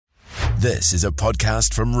This is a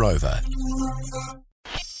podcast from Rover.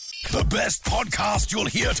 The best podcast you'll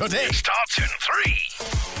hear today starts in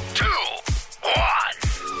 3, 2, 1.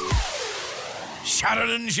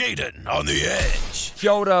 Shannon and Jaden on the Edge.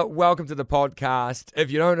 Kia ora, welcome to the podcast.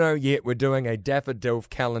 If you don't know yet, we're doing a Daffodil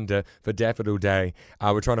calendar for Daffodil Day.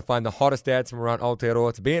 We're trying to find the hottest dads from around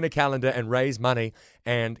Aotearoa to be in a calendar and raise money.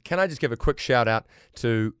 And can I just give a quick shout out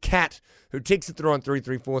to Kat, who texted through on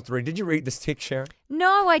 3343. Did you read this text, Sharon?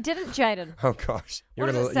 No, I didn't, Jaden. Oh gosh, you're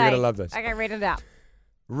What does it gonna say? love this. Okay, read it out.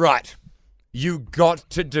 Right. You got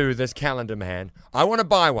to do this calendar, man. I want to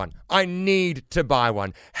buy one. I need to buy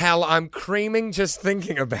one. Hell, I'm creaming just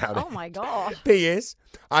thinking about it. Oh my God. P.S.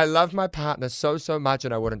 I love my partner so much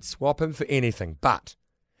and I wouldn't swap him for anything but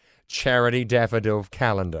charity daffodil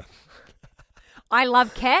calendar. I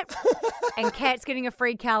love Kat, and Kat's getting a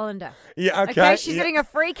free calendar. Yeah, okay. She's getting a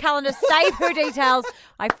free calendar. Save her details.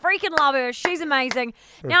 I freaking love her. She's amazing.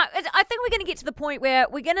 Now, I think we're going to get to the point where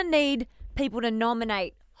we're going to need people to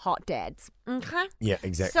nominate hot dads. Okay? Yeah,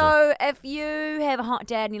 exactly. So if you have a hot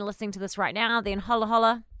dad and you're listening to this right now, then holla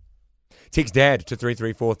holla. Text dad to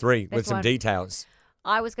 3343 with That's some one. details.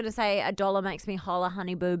 I was going to say $1 makes me holla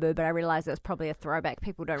honey boo boo, but I realised it was probably a throwback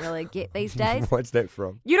people don't really get these days. What's that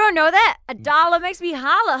from? You don't know that? $1 makes me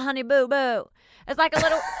holla honey boo boo. It's like a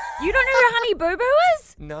little. You don't know who honey boo boo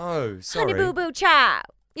is? No, sorry. Honey boo boo child.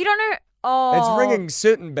 You don't know? Oh, It's ringing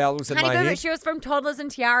certain bells in Honey my boo boo. head. She was from Toddlers and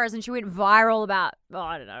Tiaras, and she went viral about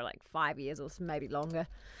I don't know, like 5 years or maybe longer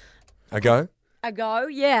Ago? ago.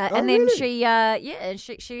 Yeah, Oh, and then really?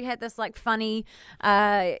 she had this like funny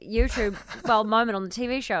YouTube moment on the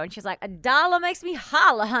TV show, and she's like, $1 makes me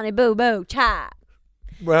holla honey boo boo child.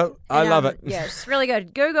 Well, I And, love it. Yeah, it's really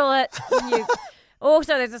good. Google it.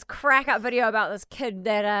 Also, there's this crack up video about this kid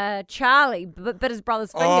that Charlie bit his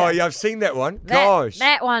brother's finger. Oh, yeah, I've seen that one. Gosh.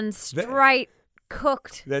 That one's straight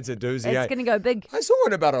cooked. That's a doozy. It's eh? going to go big. I saw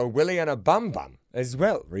one about a Willy and a Bum Bum as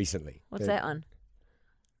well recently. What's that one?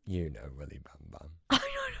 You know Willy Bum Bum. I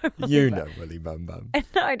don't know. You know Willy Bum Bum.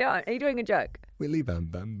 No, I don't. Are you doing a joke? Willy Bum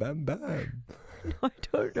Bum Bum Bum. I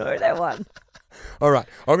don't know that one. All right,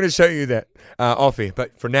 I'm going to show you that off here.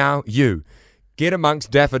 But for now, you get amongst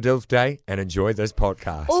Daffodils Day and enjoy this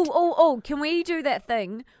podcast. Oh, can we do that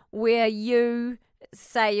thing where you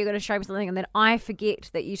say you're going to show me something and then I forget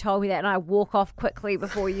that you told me that and I walk off quickly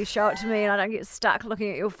before you show it to me and I don't get stuck looking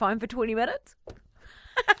at your phone for 20 minutes?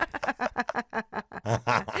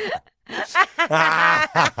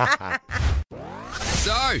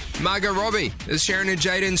 So, Margot Robbie, is Sharon and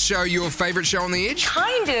Jaden's show your favourite show on The Edge?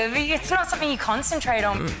 Kind of. It's not something you concentrate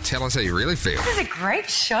on. Tell us how you really feel. This is a great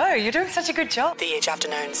show. You're doing such a good job. The Edge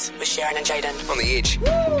Afternoons with Sharon and Jaden. On The Edge.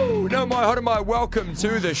 Ooh, no, my hot and my welcome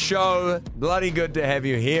to the show. Bloody good to have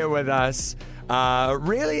you here with us.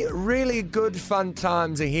 Really good fun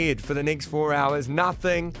times ahead for the next 4 hours.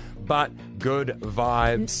 Nothing but good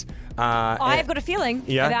vibes. I've got a feeling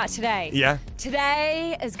Yeah? about today. Yeah?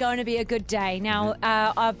 Today is going to be a good day. Now,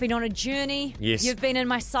 I've been on a journey. Yes. You've been in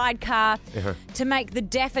my sidecar to make the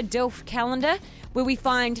Daffodil calendar, where we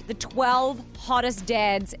find the 12 hottest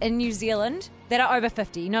dads in New Zealand that are over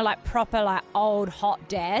 50. You know, like proper, like old hot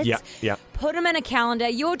dads. Yeah. Put them in a calendar.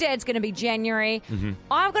 Your dad's going to be January.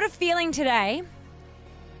 I've got a feeling today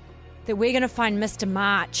that we're going to find Mr.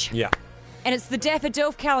 March. Yeah. And it's the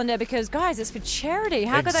Daffodil calendar because, guys, it's for charity.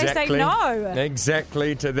 How could they say Exactly. no?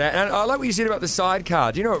 Exactly to that. And I like what you said about the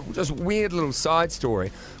sidecar. Do you know, just weird little side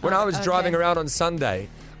story. When I was driving around on Sunday,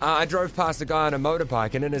 I drove past a guy on a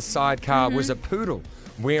motorbike, and in his sidecar was a poodle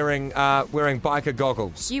wearing biker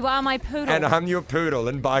goggles. You are my poodle. And I'm your poodle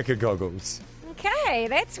in biker goggles. Okay,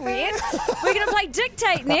 that's weird. We're going to play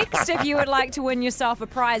Dictate next if you would like to win yourself a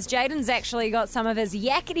prize. Jaden's actually got some of his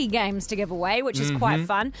yakety games to give away, which is quite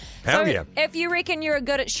fun. Hell so yeah. if you reckon you're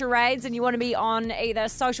good at charades and you want to be on either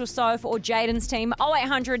Social Soph or Jaden's team,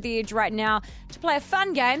 0800 The Edge right now to play a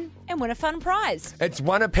fun game and win a fun prize. It's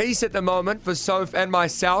one apiece at the moment for Soph and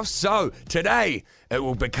myself. So today it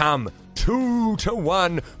will become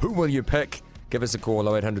 2-1. Who will you pick? Give us a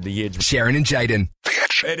call, 0800 The Edge. Sharon and Jaden.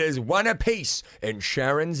 It is one apiece in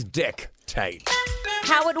Sharon's dictate.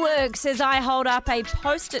 How it works is I hold up a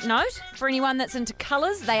post-it note. For anyone that's into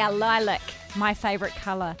colours, they are lilac, my favourite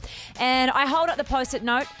colour. And I hold up the post-it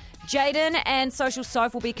note. Jaden and Social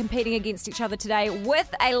Soph will be competing against each other today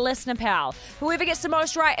with a listener pal. Whoever gets the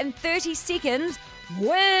most right in 30 seconds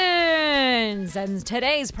wins. And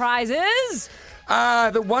today's prize is...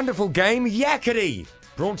 The wonderful game Yakety,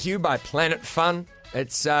 brought to you by Planet Fun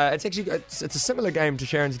It's actually it's a similar game to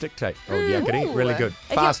Sharon's Dictate. Oh, Yakety. Really good.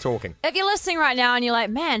 Fast talking. If you're listening right now and you're like,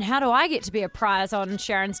 man, how do I get to be a prize on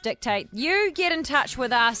Sharon's Dictate? You get in touch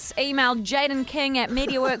with us. Email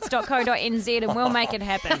jadenking@mediaworks.co.nz and we'll make it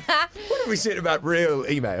happen. What have we said about real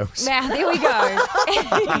emails? Now, there we go.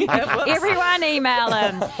 Everyone email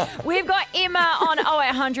him. We've got Emma on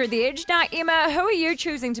 0800 The Edge. Now, Emma, who are you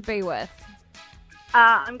choosing to be with?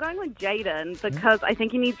 I'm going with Jaden because I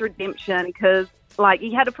think he needs redemption because,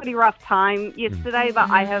 he had a pretty rough time yesterday, but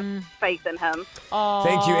I have faith in him. Oh.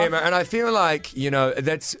 Thank you, Emma. And I feel like,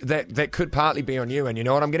 that could partly be on you. And you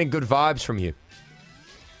know what? I'm getting good vibes from you.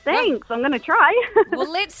 Thanks. I'm going to try.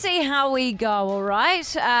 Well, let's see how we go, all right?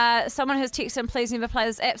 Someone has texted in, please never play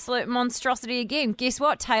this absolute monstrosity again. Guess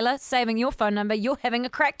what, Taylor? Saving your phone number. You're having a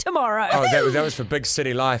crack tomorrow. Oh, that was for Big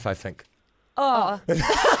City Life, I think. Oh.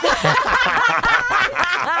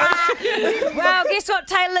 Well, guess what,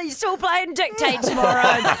 Taylor? You're still playing Dictate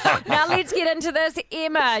tomorrow. Now, let's get into this.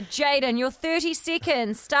 Emma, Jaden, your 30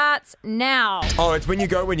 seconds starts now. Oh, it's when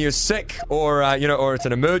you're sick or it's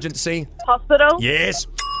an emergency. Hospital? Yes.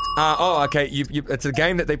 Okay. It's a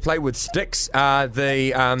game that they play with sticks.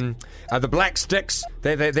 The black sticks.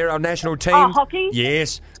 They're our national team. Oh, hockey?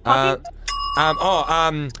 Yes. Hockey?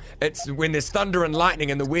 It's when there's thunder and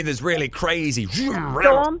lightning and the weather's really crazy.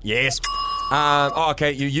 Storm? Yes.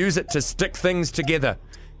 Okay. You use it to stick things together.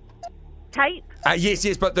 Tape?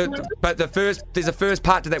 Yes. But there's a first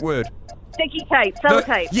part to that word. Sticky tape?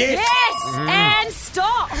 Sellotape? Yes. Yes! And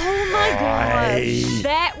stop! Oh my gosh.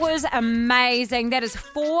 That was amazing. That is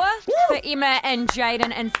 4 for Emma and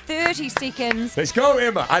Jaden in 30 seconds. Let's go,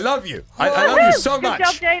 Emma. I love you. I love you so Good much.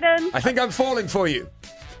 job, Jaden. I think I'm falling for you.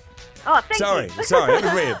 Oh, thank Sorry, you. that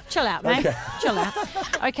was weird. Chill out, mate. Okay. Chill out.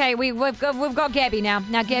 Okay, we've got Gabby now.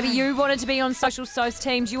 Now, Gabby, you wanted to be on Social Sauce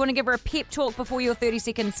team. Do you want to give her a pep talk before your 30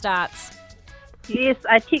 seconds starts? Yes,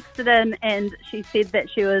 I texted in and she said that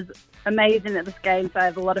she was amazing at this game, so I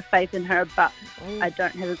have a lot of faith in her, but I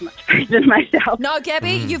don't have as much faith in myself. No,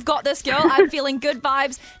 Gabby, you've got this, girl. I'm feeling good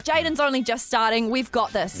vibes. Jaden's only just starting. We've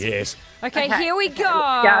got this. Yes. Okay, here we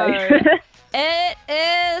go. Let's go. It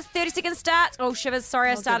is 30 seconds starts. Oh, shivers.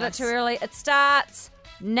 Sorry, I started it too early. It starts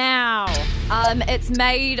now. It's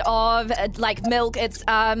made of milk. It's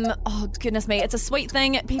oh goodness me, it's a sweet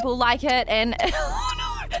thing. People like it, and oh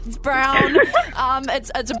no, it's brown.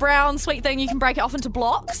 It's a brown sweet thing. You can break it off into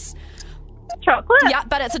blocks. Chocolate? Yeah,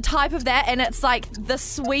 but it's a type of that, and it's like the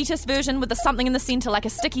sweetest version with the something in the centre, like a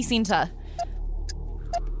sticky centre.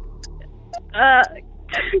 I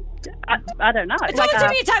don't know. It's like tell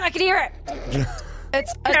me your tongue. I can hear it.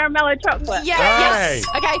 It's caramello chocolate. Yeah, Hey. yes.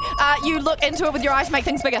 Okay, you look into it with your eyes to make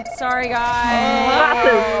things bigger. Sorry,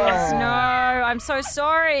 guys. No, I'm so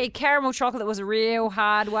sorry. Caramel chocolate was a real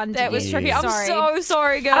hard one to That was get. tricky. I'm Sorry. so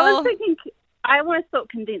sorry, girl. I was thinking, I almost thought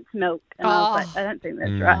condensed milk, and I was like, I don't think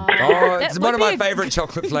that's right. Oh, it's That one would of my be a favourite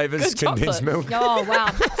chocolate flavours, good condensed chocolate. milk. Oh,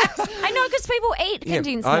 wow. I know, because people eat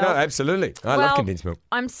condensed I milk. know, absolutely. I love condensed milk.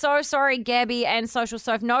 I'm so sorry, Gabby and Social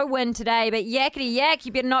Soph. No win today, but Yakety Yak,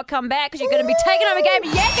 you better not come back because you're going to be taking over game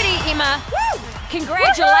Yakety, Emma.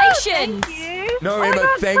 Congratulations. Thank you. No, Oh my Emma,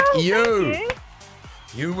 God, thank cool, you. Thank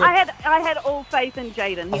you. You were... I had all faith in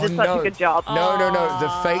Jaden. He did such a good job. No. The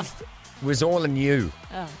faith was all in you.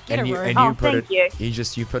 Oh, get and a you, room. and Oh, you put thank it. you.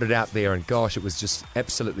 You put it out there, and gosh, it was just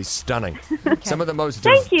absolutely stunning. Some of the most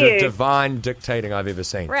Thank you. divine dictating I've ever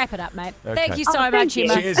seen. Wrap it up, mate. Okay. Thank you so Oh, much, thank you.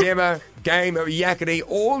 Emma. Cheers, Emma. Game of Yakety,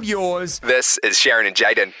 all yours. This is Sharon and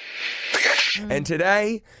Jaden. And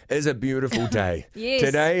today is a beautiful day. Yes.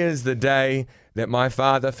 Today is the day that my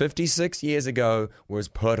father, 56 years ago, was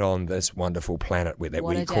put on this wonderful planet that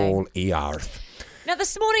What we a day. call Earth. Now,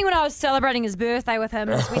 this morning when I was celebrating his birthday with him,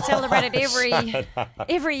 as we celebrated every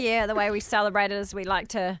year, the way we celebrate it is we like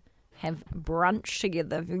to have brunch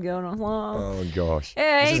together. If you're going along. Oh, gosh.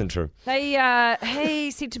 Yeah, This isn't true.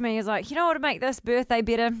 He said to me, he's like, you know what would make this birthday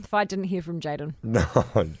better if I didn't hear from Jaden. No.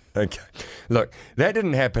 Okay. Look, that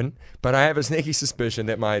didn't happen, but I have a sneaky suspicion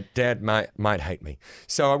that my dad might hate me.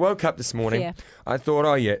 So I woke up this morning. Fair. I thought,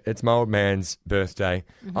 oh, yeah, it's my old man's birthday.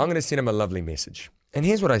 I'm going to send him a lovely message. And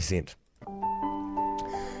here's what I sent.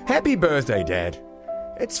 Happy birthday, Dad.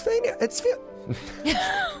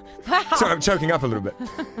 Sorry, I'm choking up a little bit.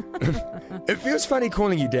 It feels funny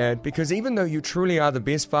calling you Dad because even though you truly are the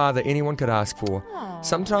best father anyone could ask for,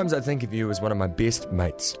 sometimes I think of you as one of my best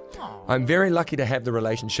mates. I'm very lucky to have the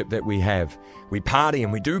relationship that we have. We party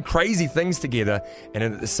and we do crazy things together, and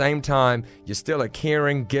at the same time, you're still a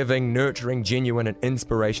caring, giving, nurturing, genuine, and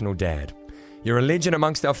inspirational dad. You're a legend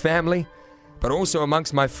amongst our family, but also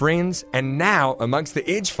amongst my friends and now amongst the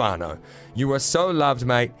Edge whānau. You are so loved,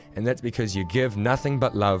 mate, and that's because you give nothing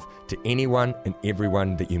but love to anyone and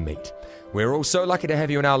everyone that you meet. We're all so lucky to have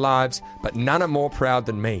you in our lives, but none are more proud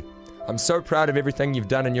than me. I'm so proud of everything you've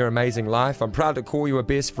done in your amazing life. I'm proud to call you a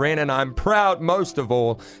best friend, and I'm proud most of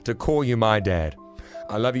all to call you my dad.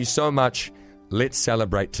 I love you so much. Let's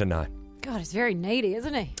celebrate tonight. God, he's very needy,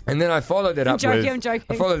 isn't he? And then I followed it up I'm joking.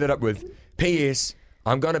 I followed it up with, P.S.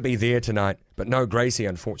 I'm going to be there tonight, but no Gracie,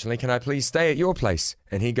 unfortunately. Can I please stay at your place?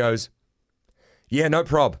 And he goes, yeah, no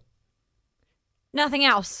prob. Nothing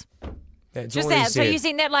else. That's Just all he that. So said. you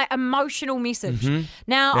sent that like emotional message. Mhm.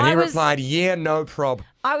 Now And he I was replied, yeah, no prob.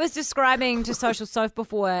 I was describing to Social Soph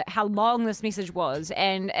before how long this message was,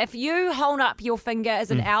 and if you hold up your finger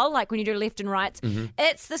as an L, like when you do left and right,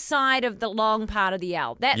 it's the side of the long part of the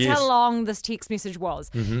L. That's Yes. how long this text message was.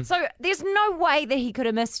 So there's no way that he could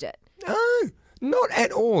have missed it. No, not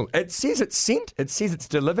at all. It says it's sent, it says it's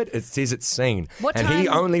delivered, it says it's seen. What and he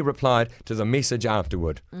time- only replied to the message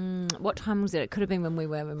afterward. What time was it? It could have been when we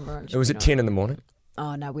were in brunch. It was at 10 in the morning.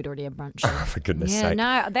 Oh no, we'd already had brunch. Oh, for goodness Yeah, sake.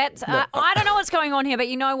 no, that's. I don't know what's going on here, but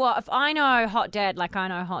you know what? If I know Hot Dad like I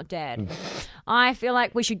know Hot Dad, I feel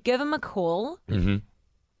like we should give him a call,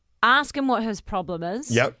 ask him what his problem is.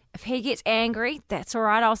 Yep. If he gets angry, that's all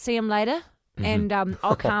right. I'll see him later, and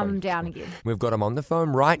I'll calm him down again. We've got him on the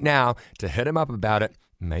phone right now to hit him up about it,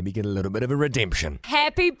 maybe get a little bit of a redemption.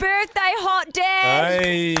 Happy birthday, Hot Dad!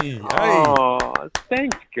 Hey, Oh,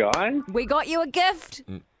 thanks, guys. We got you a gift.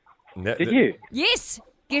 Did you? Yes.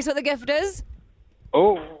 Guess what the gift is?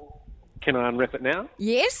 Oh, can I unwrap it now?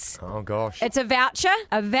 Yes. Oh, gosh. It's a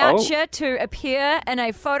voucher to appear in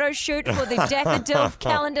a photo shoot for the Daffodil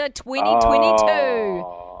Calendar 2022.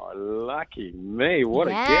 Oh, lucky me. What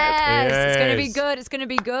a gift. Yes, it's going to be Yes. good. It's going to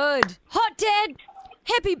be good. Hot Dad,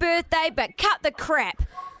 happy birthday, but cut the crap.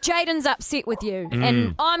 Jaden's upset with you,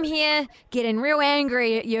 and I'm here getting real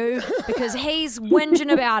angry at you because he's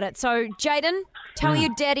whinging about it. So, Jaden, tell your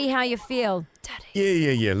daddy how you feel.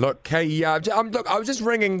 Daddy. Yeah. Look, hey, look, I was just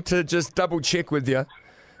ringing to just double check with you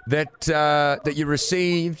that you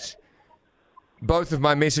received both of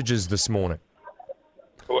my messages this morning.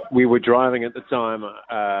 We were driving at the time.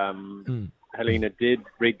 Helena did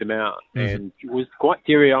read them out and was quite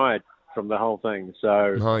teary-eyed from the whole thing.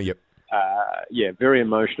 So, Oh, yep. yeah, very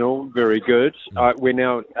emotional, very good. We're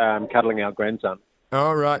now cuddling our grandson.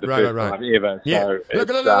 Oh, right. The first time ever. Yeah. So Look,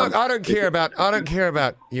 it's, I don't care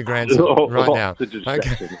about your grandson right now. It's a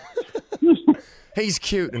distraction. He's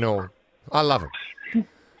cute and all. I love him.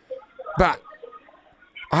 But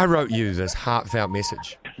I wrote you this heartfelt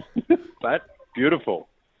message. But beautiful.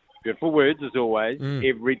 Beautiful words as always.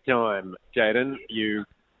 Every time, Jaden, you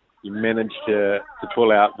manage to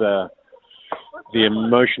pull out the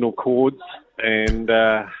emotional chords, and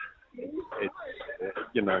it's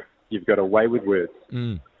you've got a way with words.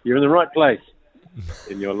 You're in the right place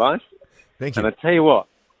in your life. Thank you. And I tell you what,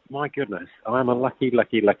 my goodness, I'm a lucky,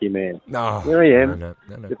 lucky, lucky man. No. Here I am No.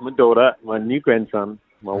 with my daughter, my new grandson,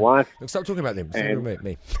 my wife, Look, stop talking about them. Stop talking about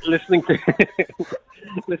me. listening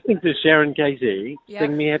to Sharon Casey Yeah.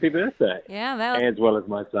 sing me happy birthday, Yeah, that was, as well as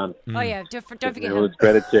my son. oh yeah, don't forget All him. his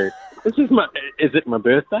gratitude. Is it my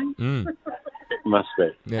birthday? It must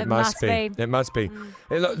be. It must be. It must be.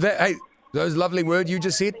 Hey, look, those lovely words you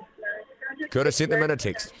just said, could have sent them in a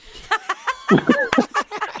text.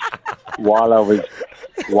 While I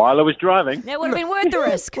was driving That would have been worth the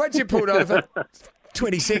risk. Once you pulled over,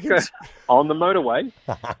 20 seconds. on the motorway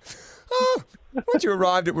Once you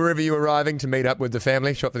arrived at wherever you were arriving to meet up with the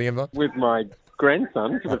family, shop for the invite. with my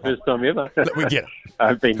grandson for the first time ever. Look, we get it.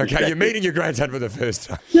 I've been Okay, distracted. you're meeting your grandson for the first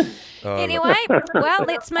time. Anyway, well,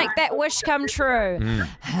 let's make that wish come true.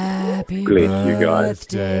 Happy Bless you guys.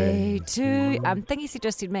 birthday to... I think he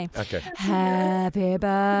suggested me. Okay. Happy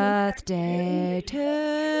birthday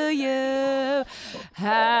to you.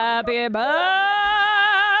 Happy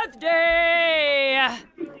birthday,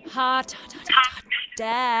 hot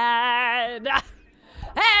Dad.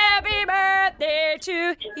 Happy birthday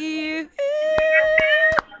to you.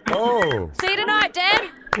 Oh. See you tonight, Dad.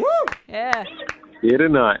 Woo. Yeah. Here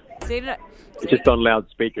tonight. See you tonight. Just on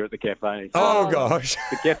loudspeaker at the cafe. Oh, gosh.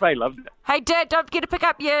 The cafe loves it. Hey, Dad, don't forget to pick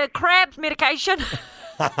up your crab medication.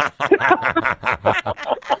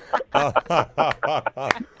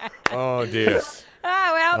 Oh, dear.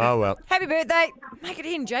 Oh, well. Happy birthday. Make it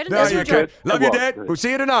in, Jaden. No, That's you what good. good. Love you, Well, Dad. We'll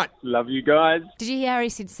see you tonight. Love you guys. Did you hear how he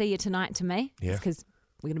said see you tonight to me? Yeah. It's because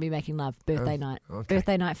we're going to be making love. Birthday night. okay.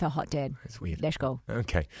 Birthday night for Hot Dad. That's weird. Let's go.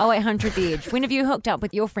 Okay. 0800 The Edge. When have you hooked up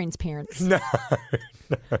with your friend's parents? No.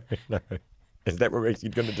 Is that what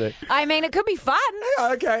you're going to do? I mean, it could be fun.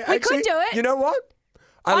 Okay. We could do it. You know what?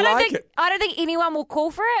 I like think, it. I don't think anyone will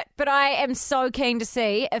call for it, but I am so keen to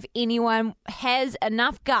see if anyone has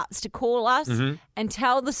enough guts to call us and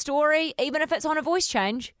tell the story, even if it's on a voice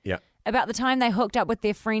change. Yeah. About the time they hooked up with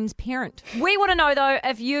their friend's parent. We want to know, though,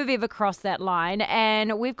 if you've ever crossed that line.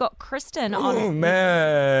 And we've got Kristen on. Oh, Magnus.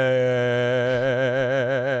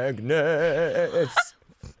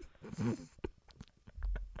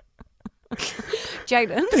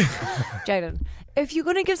 Jaden, if you're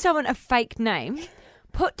going to give someone a fake name,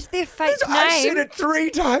 put their fake name. I've said it 3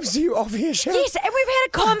 times to you off here, Sharon. Yes, and we've had a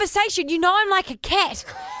conversation. You know I'm like a cat.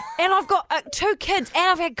 And I've got 2 kids and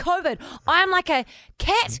I've had COVID. I'm like a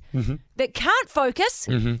cat that can't focus.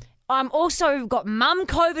 I'm also got mum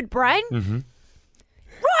COVID brain. Write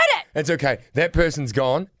it. It's okay. That person's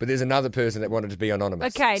gone, but there's another person that wanted to be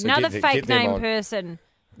anonymous. Okay, So another get fake them name on. person.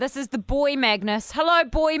 This is the boy Magnus. Hello,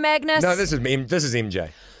 boy Magnus. No, this is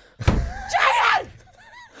MJ. Jaden!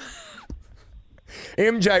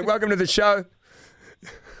 MJ, welcome to the show.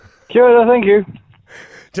 Kia ora, thank you.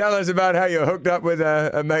 Tell us about how you hooked up with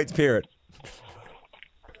a mate's parent.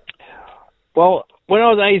 Well, when I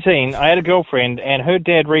was 18, I had a girlfriend, and her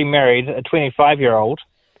dad remarried a 25-year-old.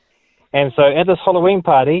 And so at this Halloween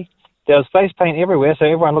party, there was face paint everywhere, so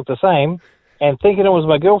everyone looked the same. And thinking it was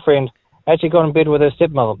my girlfriend, I actually got in bed with her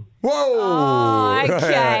stepmother. Whoa! Oh,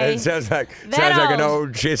 okay. It sounds like an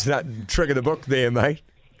old chestnut trick of the book there, mate.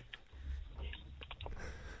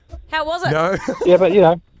 How was it? No? Yeah, but, you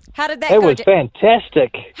know, How did that it go? was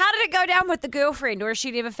fantastic. How did it go down with the girlfriend, or has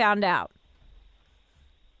she never found out?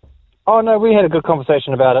 Oh, no, we had a good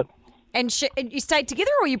conversation about it. And you stayed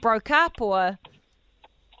together, or you broke up, or?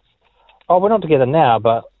 Oh, we're not together now,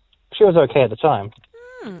 but she was okay at the time.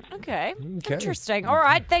 Okay. Interesting. All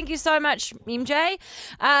right. Thank you so much, MJ.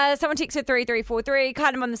 Someone texted 3343,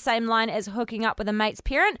 kind of on the same line as hooking up with a mate's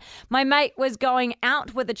parent. My mate was going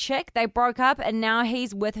out with a chick. They broke up, and now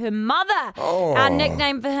he's with her mother. Oh. Our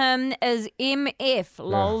nickname for him is MF.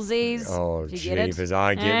 Lolsies. Oh, Do you get it? jeepers,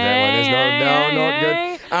 I get that one. There's no, not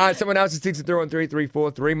good. Someone else has texted through on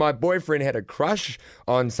 3343. My boyfriend had a crush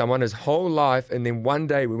on someone his whole life, and then one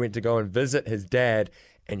day we went to go and visit his dad,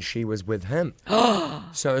 and she was with him.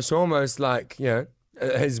 So it's almost like, you know,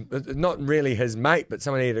 not really his mate, but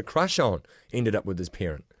someone he had a crush on ended up with his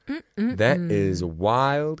parent. That is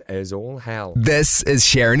wild as all hell. This is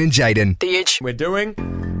Sharon and Jaden. The Edge. We're doing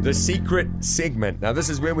the secret segment. Now, this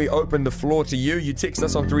is where we open the floor to you. You text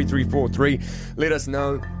us on 3343. Let us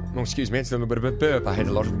know. Oh, excuse me, it's a little bit of a burp. I had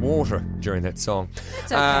a lot of water during that song.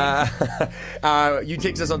 It's okay. You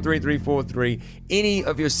text us on 3343. Any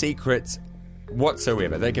of your secrets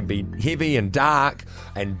whatsoever. They can be heavy and dark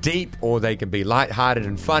and deep, or they can be lighthearted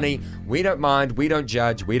and funny. We don't mind. We don't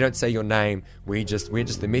judge. We don't say your name. We're just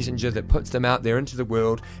the messenger that puts them out there into the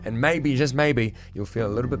world, and maybe, just maybe, you'll feel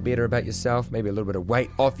a little bit better about yourself, maybe a little bit of weight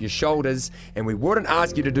off your shoulders, and we wouldn't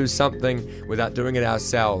ask you to do something without doing it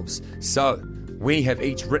ourselves. So we have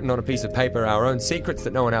each written on a piece of paper our own secrets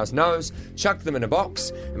that no one else knows, chucked them in a box,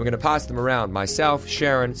 and we're going to pass them around. Myself,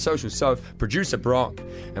 Sharon, Social Soph, producer Brock,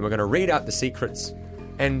 and we're going to read out the secrets.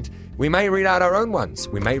 And we may read out our own ones.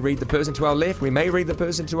 We may read the person to our left. We may read the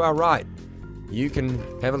person to our right. You can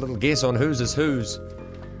have a little guess on whose is whose,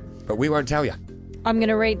 but we won't tell you. I'm going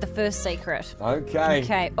to read the first secret. Okay.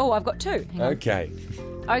 Okay. Oh, I've got 2. Hang on. Okay.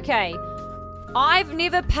 Okay. I've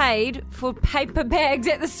never paid for paper bags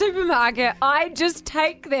at the supermarket. I just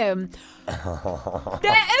take them.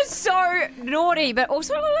 That is so naughty, but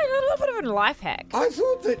also a little bit of a life hack. I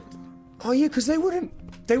thought that. Oh yeah, because they wouldn't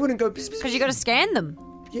go. Because you got to scan them.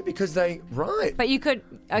 Yeah, because they right. But you could.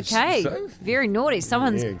 Okay. So? Very naughty.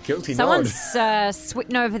 Someone's guilty. Someone's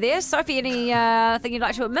sweating over there. Sophie, any thing you'd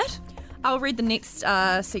like to admit? I'll read the next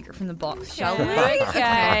secret from the box, shall we?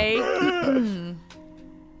 Okay.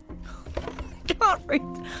 Can't read.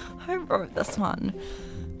 Who wrote this one?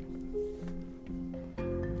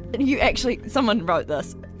 Someone wrote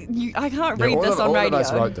this. I can't read this on radio. All of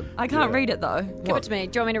us wrote them. I can't read it though. Give it to me.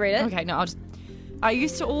 Do you want me to read it? Okay, no, I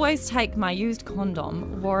used to always take my used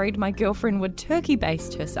condom, worried my girlfriend would turkey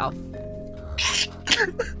baste herself.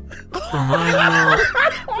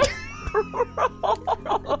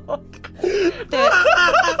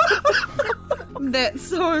 That's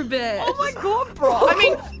so bad. Oh my god, bro. I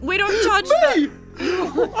mean, we don't judge that.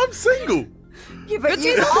 I'm single. Yeah, but It's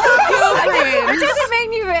his old girlfriend. It doesn't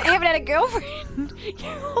mean you haven't had a girlfriend.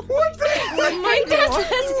 What the heck? He does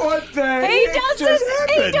this. What the heck He does just this.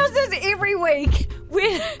 He happened? does this every week.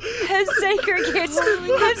 When his secret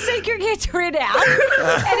gets read out,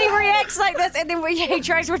 and he reacts like this, and then he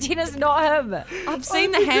tries to pretend it's not him. I've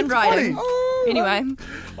seen the handwriting. Anyway.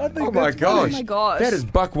 Oh my gosh. Oh my gosh. That is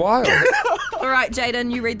buck wild. All right,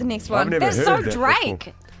 Jaden, you read the next I've one. never That's heard so that Drake.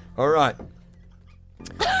 before. All right.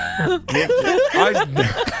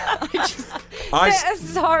 That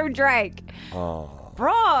is so Drake.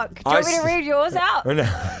 Brock, do you want me to read yours out?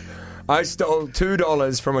 I stole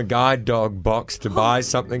 $2 from a guide dog box to buy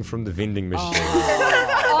something from the vending machine.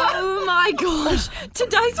 Oh my gosh.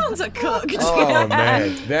 Today's one's a cooked. Oh,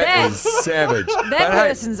 man. That is savage. That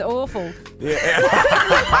person's awful.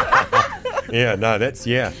 Yeah, no, that's,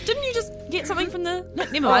 yeah. Didn't you just get something from the... No,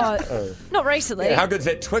 never mind. Not recently. How good's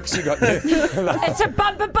that Twix you got there? It's a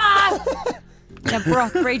bumper bar. Now,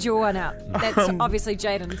 Brock, read your one out. That's obviously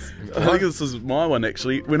Jaden's. I think this is my one,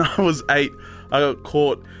 actually. When I was 8, I got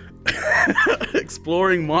caught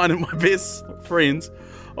exploring mine and my best friends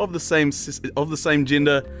of the same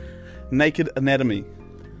gender naked anatomy.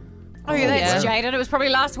 Oh, yeah, that's Jaden. It was probably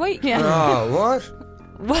last week. Yeah. Oh, what?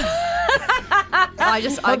 I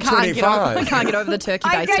can't get over the turkey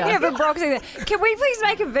I baster. can't get Brock's either. Can we please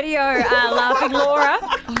make a video, Laughing Laura,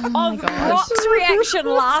 of Brock's reaction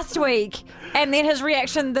last week and then his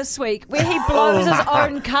reaction this week, where he blows his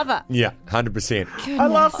own cover? Yeah, 100%. I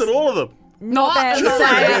laughed at all of them. Not that.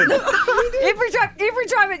 Every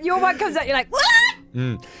time your one comes out, you're like, what?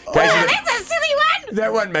 That's a silly one.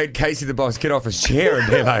 That one made Casey the boss get off his chair and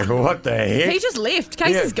be like, what the heck? He just left.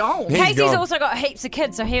 Casey's gone. Casey's also got heaps of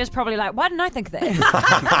kids, so he was probably like, why didn't I think of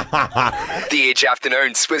that? The Edge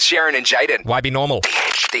Afternoons with Sharon and Jaden. Why be normal?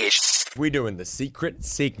 The Edge. We're doing the secret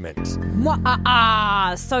segment.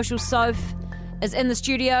 Social Soph is in the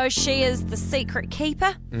studio. She is the secret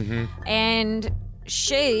keeper. And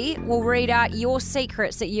she will read out your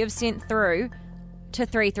secrets that you've sent through to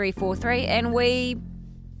 3343, and we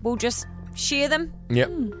will just share them. Yep.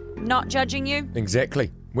 Not judging you.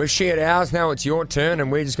 Exactly. We've shared ours, now it's your turn, and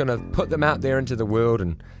we're just going to put them out there into the world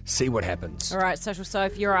and see what happens. All right, Social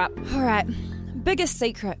Soph, you're up. All right. Biggest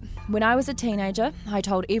secret. When I was a teenager, I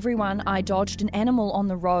told everyone I dodged an animal on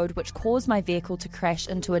the road which caused my vehicle to crash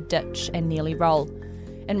into a ditch and nearly roll.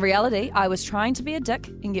 In reality, I was trying to be a dick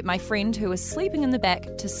and get my friend who was sleeping in the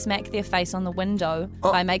back to smack their face on the window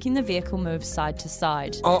by making the vehicle move side to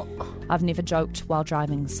side. I've never joked while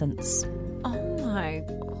driving since. Oh my.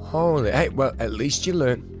 Holy, hey, well, at least you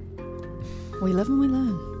learn. We live and we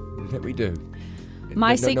learn. That we do. My No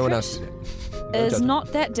one secret else is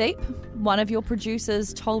not that deep. One of your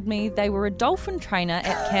producers told me they were a dolphin trainer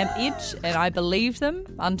at Camp Edge, and I believed them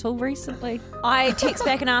until recently. I text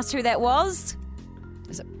back and asked who that was.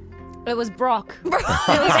 It was Brock. It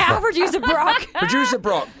was our producer, Brock. Producer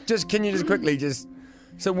Brock, can you quickly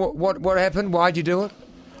so what happened? Why'd you do it?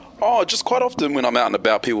 Oh, just quite often when I'm out and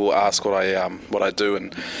about, people ask what I do,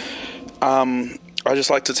 and I just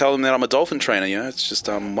like to tell them that I'm a dolphin trainer. You know, it's just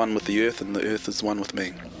one with the earth, and the earth is one with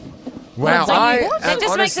me. Wow,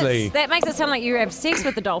 honestly, that makes it sound like you have sex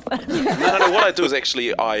with the dolphin. No. What I do is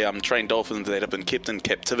actually I train dolphins that have been kept in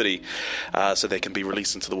captivity, so they can be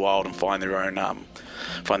released into the wild and find their own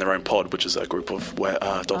pod, which is a group of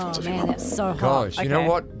dolphins. Oh man, that's so hot. Gosh, you know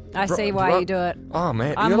what? I see why you do it. Oh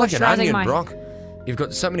man, I'm you're like an onion, moisturising Brock. You've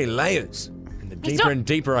got so many layers, and the deeper and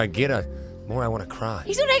deeper I get, the more I want to cry.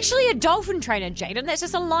 He's not actually a dolphin trainer, Jaden. That's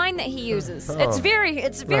just a line that he uses. It's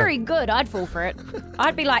very good. I'd fall for it.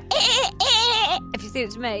 I'd be like, if you said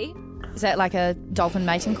it to me. Is that like a dolphin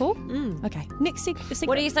mating call? Okay. Next secret.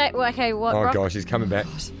 What do you say? Well, okay, what? Oh Brock? gosh, he's coming back.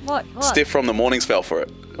 What? Steph from the Mornings fell for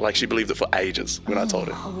it. Like, she believed it for ages when I told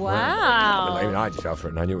her. Wow. Even I just fell for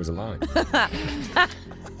it, and I knew it was a lie.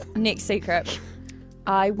 Next secret.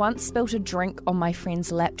 I once spilt a drink on my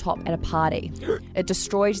friend's laptop at a party. It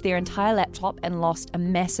destroyed their entire laptop and lost a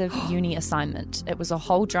massive uni assignment. It was a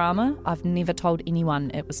whole drama. I've never told anyone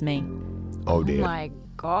it was me. Oh dear. Oh my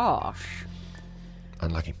gosh.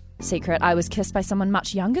 Unlucky. Secret. I was kissed by someone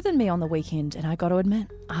much younger than me on the weekend, and I got to admit,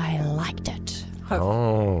 I liked it.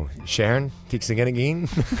 Oh, Sharon, kicks again?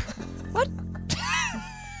 What?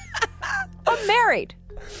 I'm married.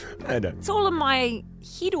 I know. It's all in my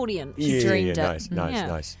head audience. Yeah, dreamed it.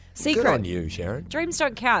 Nice. Secret. Good on you, Sharon. Dreams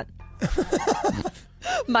don't count.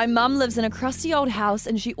 My mum lives in a crusty old house,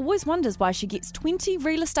 and she always wonders why she gets 20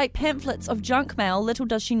 real estate pamphlets of junk mail. Little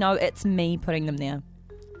does she know it's me putting them there.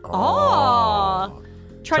 Oh.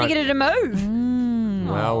 Trying to get her to move.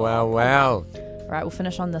 Well. All right, we'll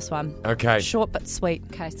finish on this one. Okay. Short but sweet.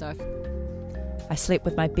 Okay, so. I slept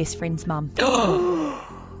with my best friend's mum.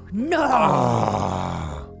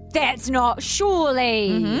 No. That's not,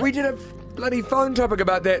 surely. We did a bloody phone topic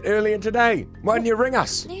about that earlier today. Why didn't you ring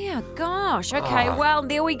us? Yeah, gosh. Okay, well,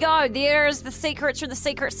 there we go. There's the secrets from the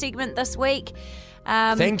secret segment this week.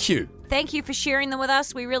 Thank you. Thank you for sharing them with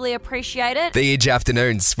us. We really appreciate it. The Edge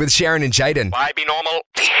Afternoons with Sharon and Jaden. Why be normal?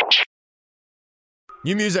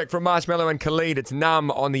 New music from Marshmello and Khalid. It's Numb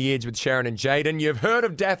on the Edge with Sharon and Jaden. You've heard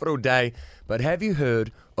of Daffodil Day, but have you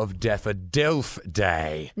heard of Daffodilf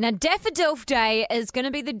Day? Now, Daffodilf Day is going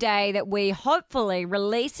to be the day that we hopefully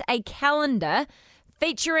release a calendar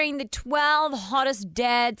featuring the 12 hottest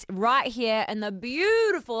dads right here in the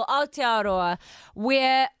beautiful Aotearoa,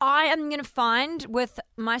 where I am going to find, with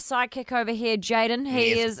my sidekick over here, Jaden,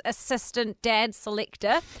 he is assistant dad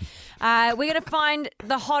selector, we're going to find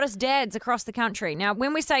the hottest dads across the country. Now,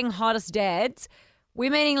 when we're saying hottest dads, we're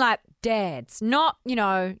meaning like dads, not,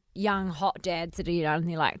 young hot dads that are, in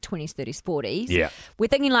their like 20s, 30s, 40s. Yeah. We're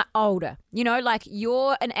thinking like older, like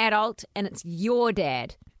you're an adult and it's your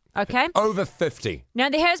dad. Okay. Over 50. Now,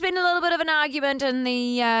 there has been a little bit of an argument in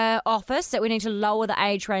the office that we need to lower the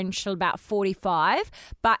age range to about 45.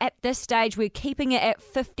 But at this stage, we're keeping it at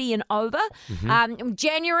 50 and over.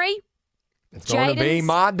 January. It's going to be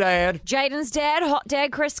my dad. Jaden's dad, hot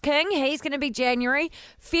dad Chris King. He's going to be January.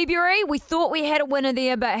 February, we thought we had a winner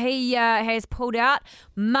there, but he has pulled out.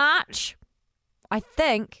 March, I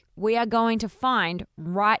think we are going to find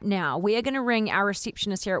right now. We are going to ring our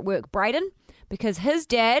receptionist here at work, Braden, because his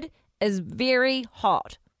dad is very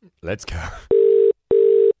hot. Let's go.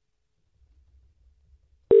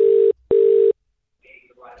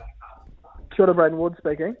 Kia ora, Braden Wood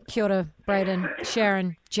speaking. Kia ora, Braden,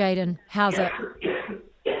 Sharon, Jaden. How's it?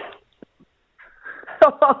 Is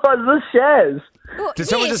this Shaz? Oh, Did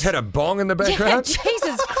someone just hit a bong in the Yeah, background?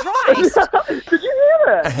 Jesus Christ. Did you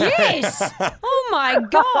hear it? Yes. Oh, my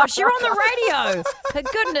gosh. You're on the radio. For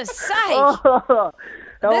goodness sake. How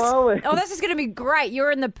are we? This is going to be great.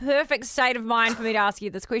 You're in the perfect state of mind for me to ask you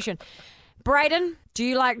this question. Braden, do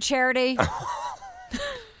you like charity?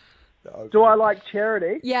 Do I like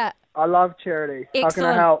charity? Yeah. I love charity. Excellent. How can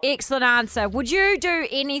I help? Excellent answer. Would you do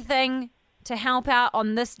anything to help out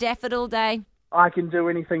on this Daffodil Day? I can do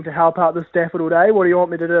anything to help out this Daffodil Day. What do you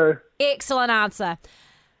want me to do? Excellent answer.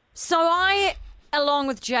 So I, along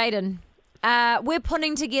with Jaden, we're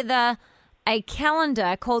putting together a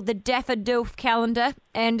calendar called the Daffodilf Calendar,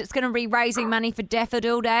 and it's going to be raising money for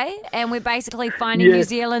Daffodil Day, and we're basically finding New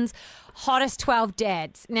Zealand's hottest 12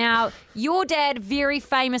 dads. Now, your dad, very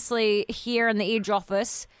famously here in the Edge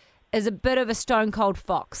office, is a bit of a stone cold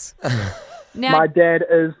fox. Now, My dad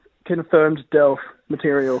is confirmed DILF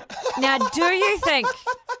material. Now, do you think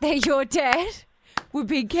that your dad would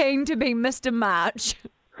be keen to be Mr. March?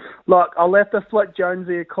 Look, I'll have to flick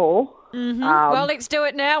Jonesy a call. Well, let's do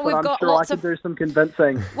it now. We've I'm got sure lots I of. can do some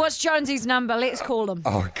convincing. What's Jonesy's number? Let's call him.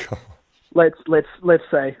 Oh, God. Let's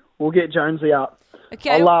see. We'll get Jonesy up.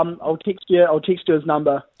 Okay. I'll text you his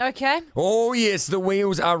number. Okay. Oh, yes, the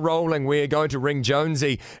wheels are rolling. We're going to ring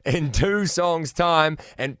Jonesy in 2 songs' time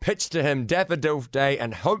and pitch to him Daffodil Day,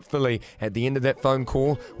 and hopefully at the end of that phone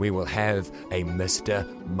call, we will have a Mr.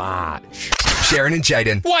 March. Sharon and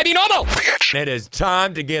Jaden. Whitey Noddle. It is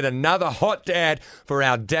time to get another hot dad for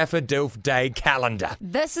our Daffodil Day calendar.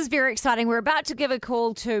 This is very exciting. We're about to give a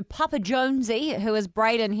call to Papa Jonesy, who is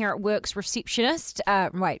Braden here at work's receptionist.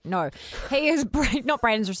 Wait, no. He is not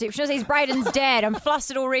Braden's receptionist. He's Braden's dad. I'm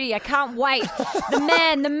flustered already. I can't wait. The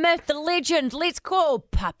man, the myth, the legend. Let's call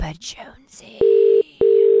Papa Jonesy.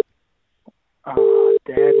 Oh,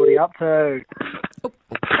 Dad, what are you up to?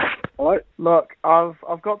 Hello? Look,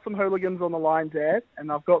 I've got some hooligans on the line, Dad,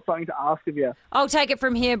 and I've got something to ask of you. I'll take it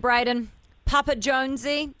from here, Braden. Papa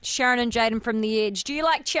Jonesy, Sharon and Jaden from The Edge. Do you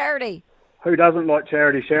like charity? Who doesn't like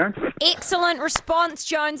charity, Sharon? Excellent response,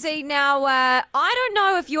 Jonesy. Now, I don't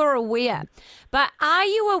know if you're aware, but are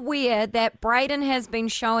you aware that Braden has been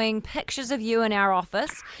showing pictures of you in our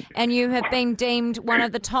office and you have been deemed one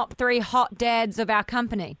of the top 3 hot dads of our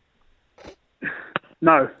company?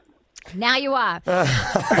 No. Now you are.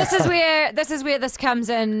 This is where this comes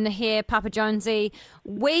in here, Papa Jonesy.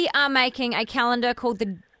 We are making a calendar called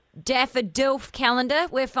the Daffodilf Calendar.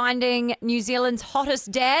 We're finding New Zealand's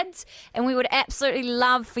hottest dads, and we would absolutely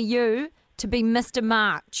love for you to be Mr.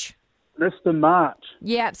 March. Mr. March.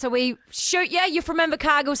 Yeah, so we shoot. Yeah, you're from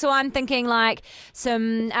Invercargill, so I'm thinking like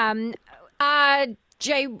some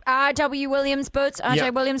R.W. Williams boots, R.J.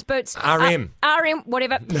 Williams boots. RM. RM,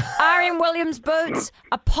 whatever. RM Williams boots,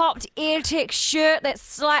 a popped AirTech shirt that's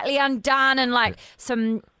slightly undone, and like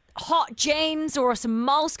some hot jeans or some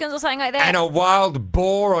moleskins or something like that. And a wild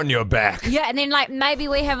boar on your back. Yeah, and then like maybe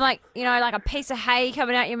we have like, like a piece of hay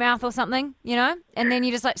coming out your mouth or something, and then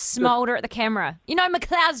you just like smolder at the camera.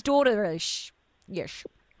 McLeod's daughter is. Yes.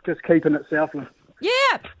 Just keeping it selfless.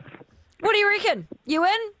 Yeah. What do you reckon? You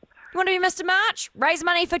in? You want to be Mr. March? Raise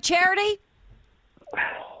money for charity?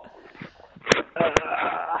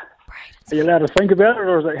 Are you allowed to think about it,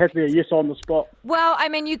 or does it have to be a yes on the spot? Well, I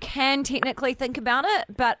mean, you can technically think about it,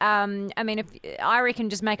 but I mean, if I reckon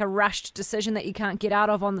just make a rushed decision that you can't get out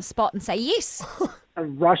of on the spot and say yes. A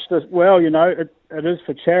rush this. Well, it is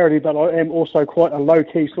for charity, but I am also quite a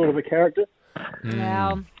low-key sort of a character.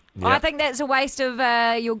 Well, I think that's a waste of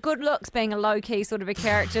your good looks being a low-key sort of a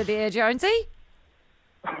character there, Jonesy.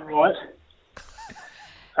 Right.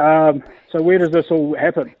 So where does this all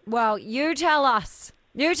happen? Well, you tell us.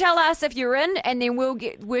 You tell us if you're in, and then we'll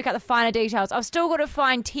work out the finer details. I've still got to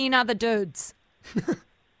find 10 other dudes.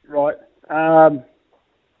 Right.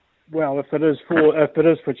 Well, if it is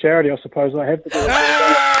for charity, I suppose I have to do it.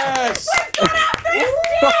 Yes! We've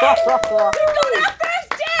got our first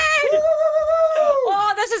dad!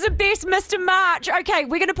 Oh, this is the best, Mr. March. Okay,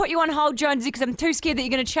 we're going to put you on hold, Jonesy, because I'm too scared that you're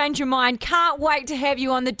going to change your mind. Can't wait to have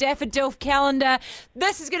you on the Daffodil calendar.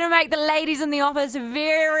 This is going to make the ladies in the office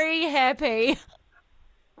very happy.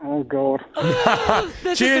 Oh, God.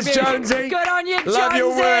 Cheers, Jonesy. Good on you, Jonesy. Love your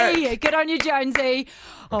work. Good on you, Jonesy.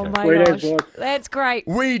 Oh, my Sweet gosh. as, That's great.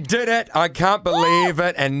 We did it. I can't believe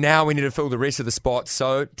it. And now we need to fill the rest of the spots.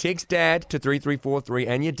 So text Dad to 3343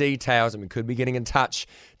 and your details, and we could be getting in touch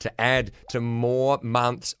to add to more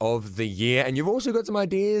months of the year. And you've also got some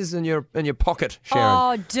ideas in your pocket, Sharon.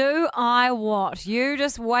 Oh, do I what? You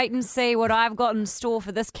just wait and see what I've got in store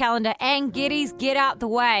for this calendar. And Giddies, get out the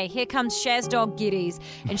way. Here comes Shazdog Giddies.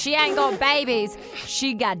 And she ain't got babies.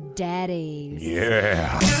 She got daddies.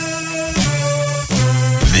 Yeah.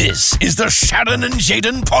 This is the Sharon and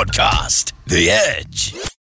Jaden podcast. The Edge.